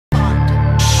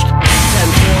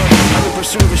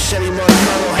pursuit of a Chevy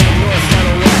Monticello heading north down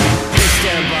the line. Please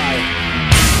stand by.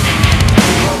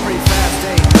 We're going pretty fast,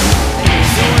 eh? Hey,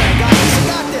 still where I got this. I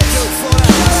got this. Dude, slow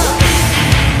down.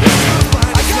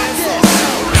 I got this.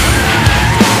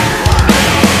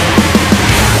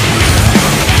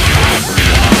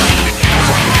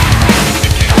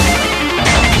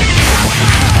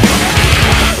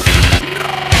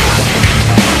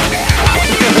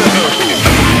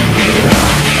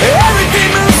 Everything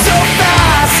moves so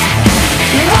fast.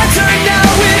 My turn now,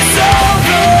 it's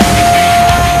over.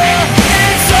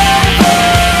 It's over.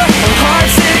 Heart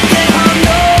sick and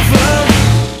hungover.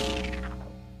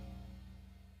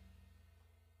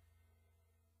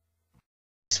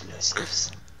 Explosives.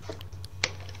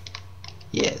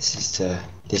 Yeah,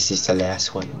 this is the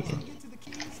last one, man.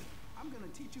 I'm gonna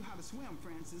teach you how to swim,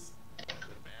 Francis. The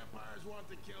vampires want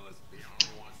to kill us. The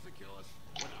army wants to kill us.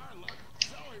 With our luck,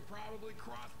 Zoe probably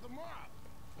crossed them off.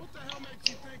 What the hell makes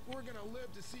you think we're gonna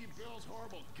live to see Bill's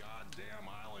horrible goddamn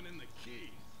island in the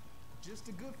Keys? Just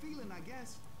a good feeling, I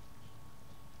guess.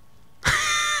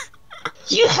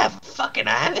 You have a fucking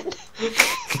island.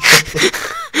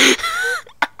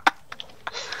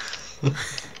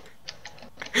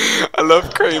 I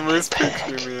love Kramer's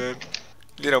picture, man.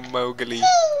 Little Mowgli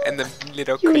and the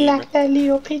little You Kramer. like that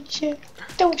little picture?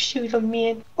 Don't shoot him,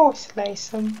 man, or slice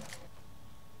him.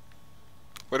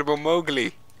 What about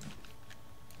Mowgli?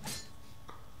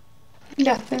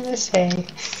 Nothing to say.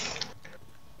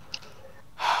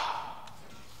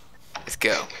 Let's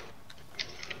go.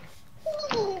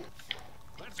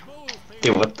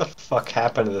 Dude, what the fuck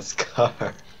happened to this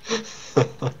car?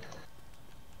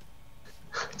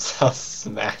 It's all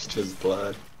smashed his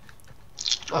blood.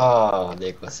 Oh,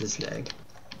 there goes his leg.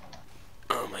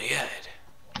 Oh my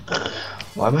god.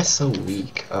 Why am I so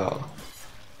weak? Oh.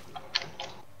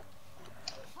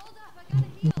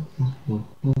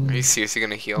 Are you seriously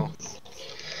gonna heal?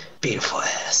 Beautiful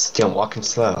ass. Dude, I'm walking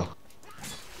slow.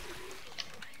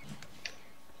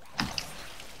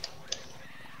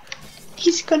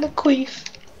 He's gonna queef.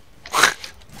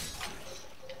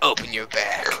 Open your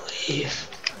bag. Queef.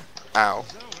 Ow.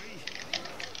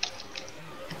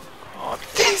 Oh,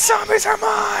 these zombies are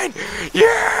mine!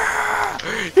 Yeah!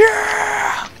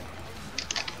 Yeah!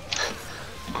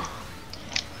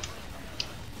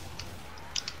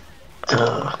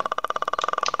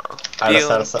 I just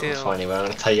thought of Dill, something Dill. funny, but I'm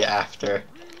gonna tell you after.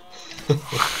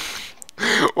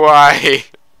 Why?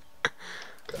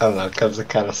 I don't know, cause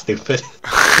it's kinda stupid.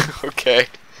 Okay.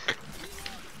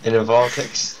 It involves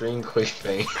extreme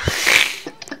queefing.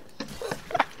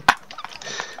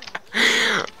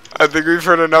 I think we've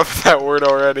heard enough of that word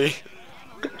already.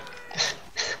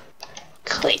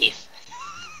 Queef.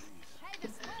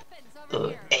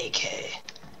 AK.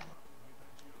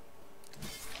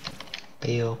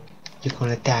 Bill, you're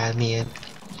gonna die, man.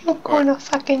 You're gonna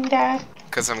fucking die.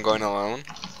 Cause I'm going alone?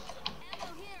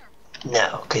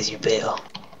 No, cause you're Bill.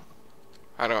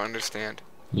 I don't understand.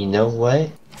 You know what?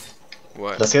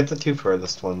 What? Let's get the two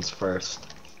furthest ones first.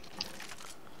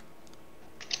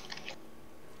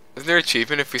 Isn't there an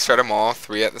achievement if we start them all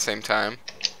three at the same time?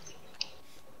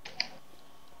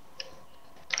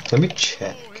 Let me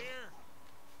check.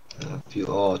 View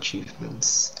all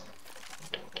achievements.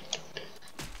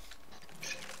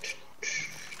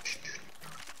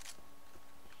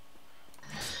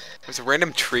 There's a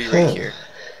random tree right here.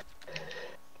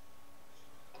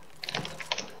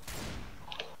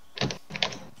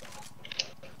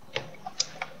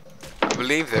 I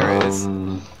believe there is.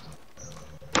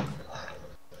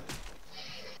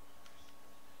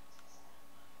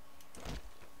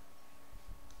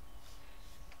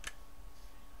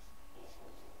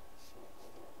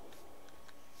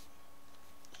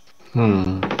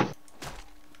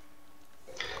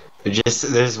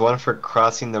 There's one for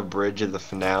crossing the bridge of the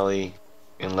finale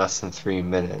in less than 3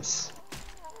 minutes.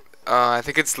 I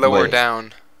think it's lower Wait.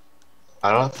 down.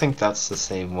 I don't think that's the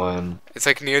same one. It's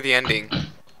like near the ending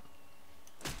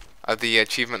of the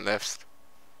achievement list.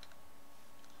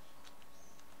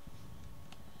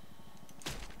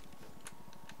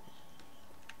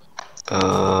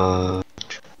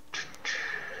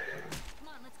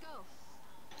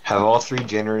 Have all 3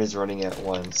 generators running at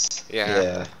once.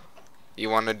 Yeah. You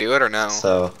want to do it or no?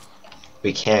 So,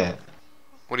 we can't.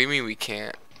 What do you mean we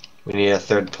can't? We need a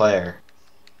 3rd player.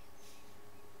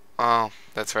 Oh,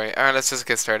 that's right. Alright, let's just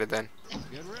get started then.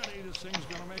 Get ready, this thing's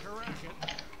gonna make a racket.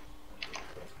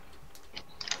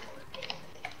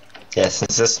 Yeah,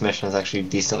 since this mission is actually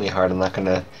decently hard, I'm not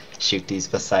gonna shoot these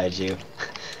beside you.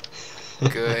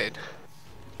 Good.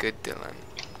 Good, Dylan.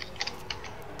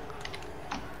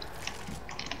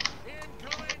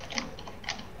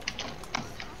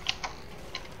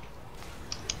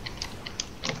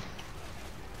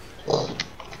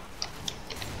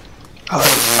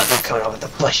 coming over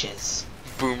the bushes.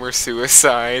 Boomer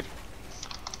suicide.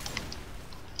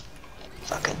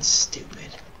 Fucking stupid.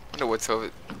 I wonder what's over.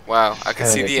 Wow, I can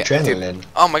Yeah, see the it's adrenaline. dude.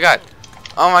 Oh my god.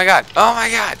 Oh my god. Oh my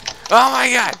god. Oh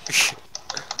my god.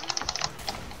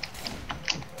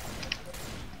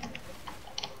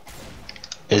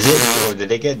 Is it, or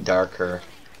did it get darker?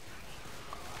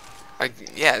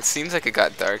 Yeah, it seems like it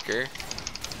got darker.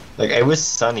 Like, it was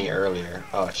sunny earlier.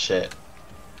 Oh, shit.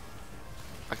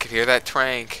 I could hear that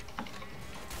trank.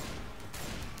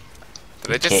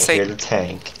 Did I just Can't say? hear the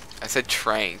tank. I said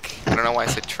trank. I don't know why I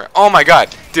said trank. Oh my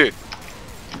god, dude.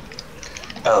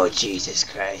 Oh, Jesus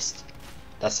Christ.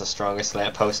 That's the strongest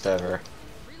lamppost ever.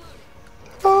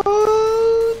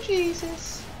 Oh,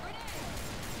 Jesus.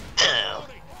 Ow.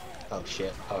 Oh,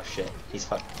 shit. Oh, shit. He's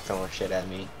fucking throwing shit at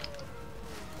me.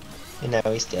 You know,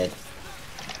 he's dead.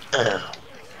 Ow.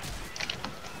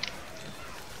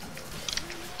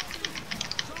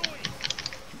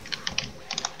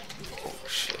 Oh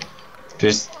shit.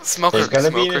 There's Smoker, gonna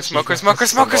be smoker, an smoker, achievement for smoker,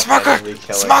 smoker, smoker, single-handedly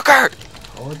killing- smoker.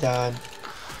 Hold on.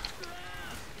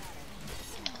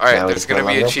 All right, Now there's it's gonna no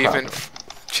be longer a achievement. problem.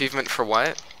 Achievement for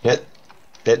what? Yeah,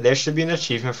 there should be an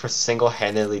achievement for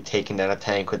single-handedly taking down a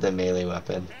tank with a melee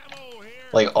weapon.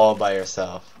 Like, all by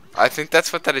yourself. I think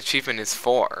that's what that achievement is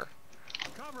for.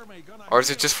 Or is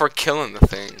it just for killing the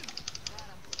thing?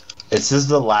 It's just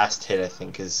the last hit, I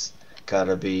think, is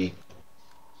gotta be,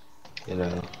 you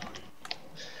know...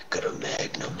 Got a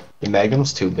magnum. The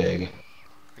magnum's too big.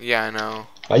 Yeah, I know.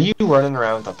 Why are you running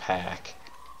around with a pack?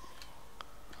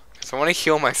 So I want to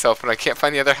heal myself, but I can't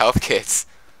find the other health kits.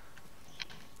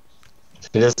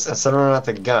 You just, instead of running with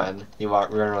the gun, you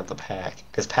walk running with the pack.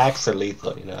 Because packs are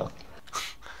lethal, you know.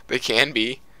 They can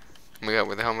be. Oh my god,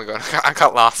 where the hell am I going? I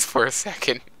got lost for a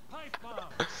second.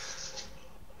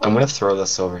 I'm gonna throw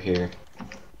this over here.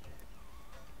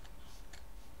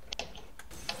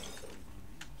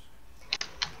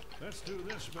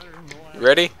 You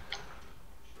ready?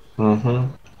 Mm-hmm.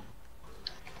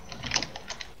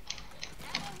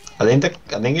 I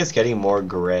think it's getting more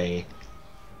gray.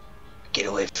 Get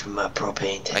away from my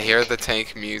propane tank. I hear the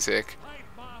tank music.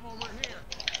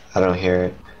 I don't hear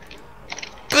it.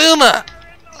 Boomer!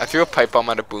 I threw a pipe bomb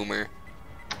at a boomer.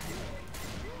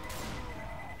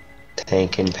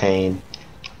 Tank in pain.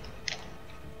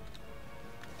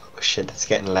 Oh shit, that's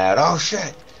getting loud. Oh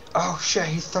shit! Oh shit,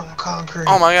 he's throwing concrete.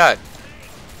 Oh my god.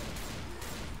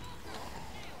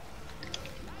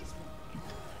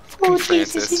 Oh Fucking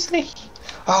Jesus, Francis.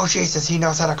 oh Jesus, he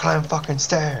knows how to climb fucking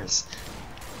stairs.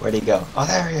 Where'd he go? Oh,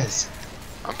 there he is.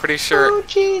 I'm pretty sure. Oh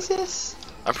Jesus.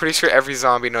 I'm pretty sure every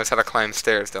zombie knows how to climb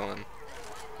stairs, Dylan.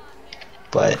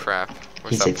 But Crap.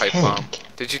 Where's he's that a pipe bomb? tank.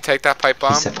 Did you take that pipe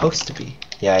bomb? He's supposed to be.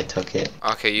 Yeah, I took it.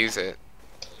 Okay, use it.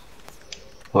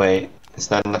 Wait,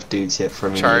 it's not enough dudes yet for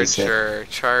me to use it. Charger,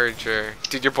 charger.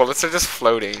 Dude, your bullets are just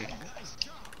floating.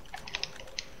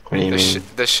 What do you mean?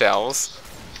 The shells.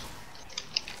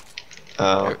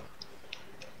 Oh.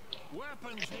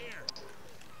 Weapons here.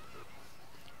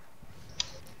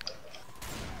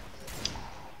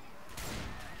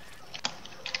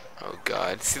 Oh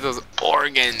god, see those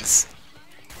organs.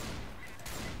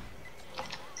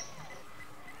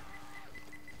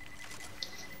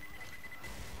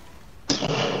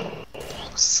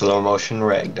 Slow motion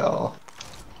ragdoll.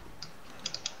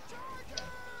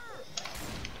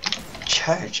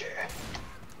 Charger.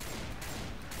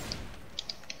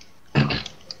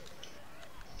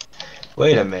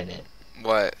 Wait a minute.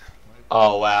 What?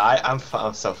 Oh wow, I'm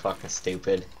so fucking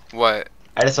stupid. What?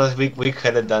 I just thought we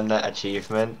could have done that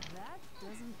achievement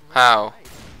How?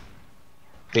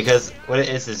 because what it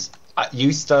is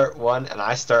you start one and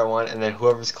I start one and then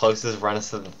whoever's closest runs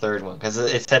to the third one because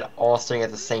it said all starting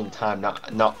at the same time,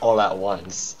 not all at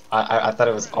once. I thought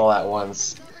it was all at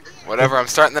once. Whatever, I'm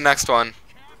starting the next one.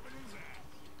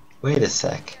 Wait a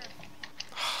sec.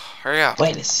 Hurry up.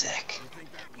 Wait a sec.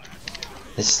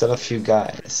 There's still a few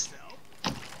guys.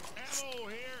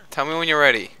 Tell me when you're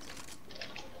ready.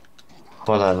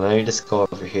 Hold on, let me just go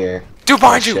over here. Dude,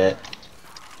 behind you! Shit.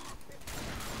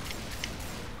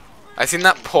 I seen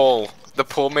that pull. The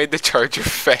pull made the charger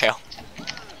fail.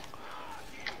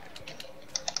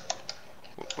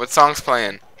 What song's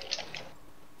playing?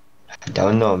 I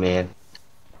don't know, man.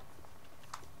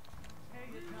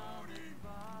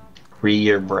 Free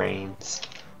your brains.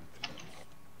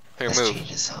 Here, Let's move.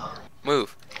 change the song.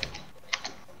 Move.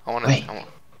 I wanna. Wait.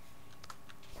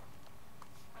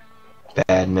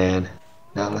 Bad man.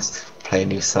 Now let's play a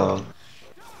new song.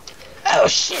 Oh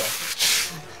shit!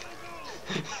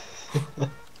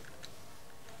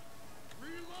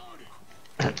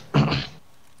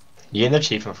 You get an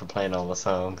achievement for playing all the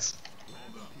songs.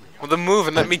 Well, then move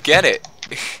and let me get it.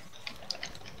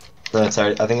 No, it's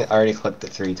already, I think I already clicked it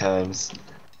 3 times.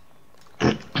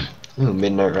 Ooh,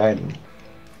 Midnight Riding.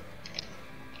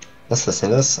 Let's listen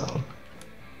to this song.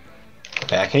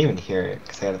 Okay, I can't even hear it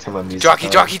because I gotta turn my music Jockey,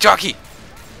 on. jockey, jockey!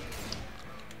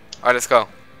 Alright, let's go.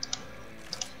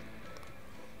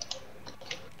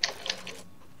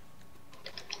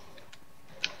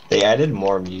 They added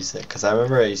more music because I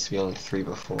remember I used to be only 3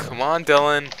 before. Come on,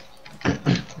 Dylan.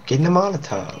 Getting a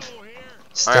Molotov.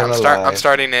 Still Alright, alive. I'm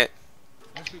starting it.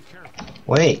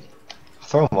 Wait, I'll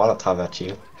throw a Molotov at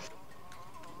you.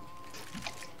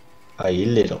 Oh, you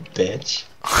little bitch.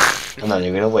 I'm not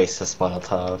even gonna waste this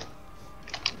Molotov.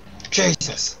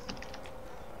 Jesus!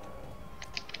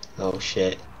 Oh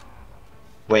shit.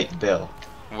 Wait, Bill.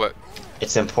 What?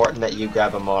 It's important that you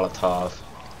grab a Molotov.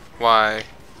 Why?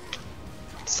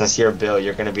 Since you're Bill,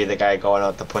 you're gonna be the guy going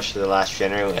out to push the last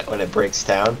generator when it breaks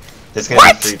down. There's gonna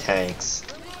What? be 3 tanks.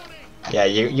 Yeah,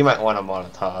 you might want a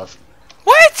Molotov.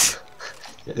 What?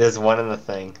 There's one in the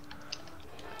thing.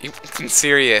 You fucking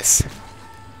serious?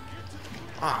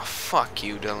 Oh, fuck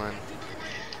you, Dylan.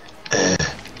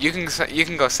 You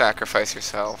can go sacrifice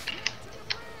yourself.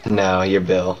 No, you're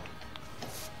Bill.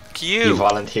 Fuck You you.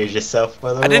 volunteered yourself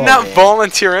for the I did role, not man.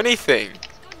 volunteer anything.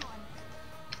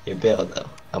 You're Bill, though.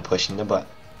 I'm pushing the button.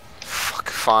 Fuck,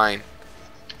 fine.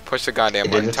 Push the goddamn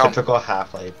It button. is a Tell 'em- typical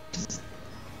Half-Life.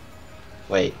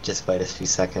 Wait, just wait a few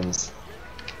seconds.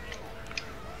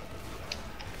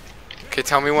 Okay,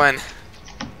 tell me when.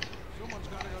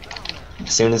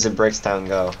 As soon as it breaks down,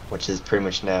 go. Which is pretty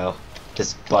much now.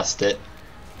 Just bust it.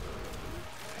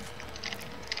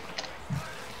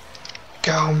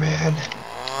 Go, man.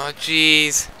 Oh,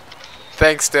 jeez.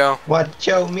 Thanks, Dill. Watch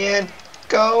out, man.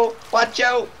 Go. Watch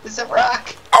out. There's a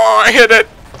rock. Oh, I hit it.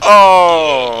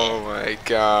 Oh my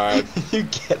god. You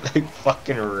get like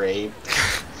fucking raped.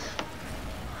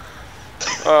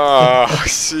 Oh,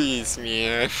 jeez,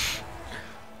 man.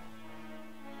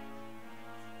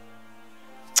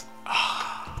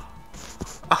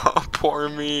 Oh, poor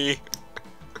me.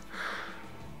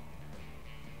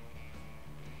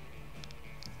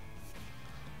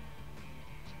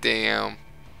 Damn.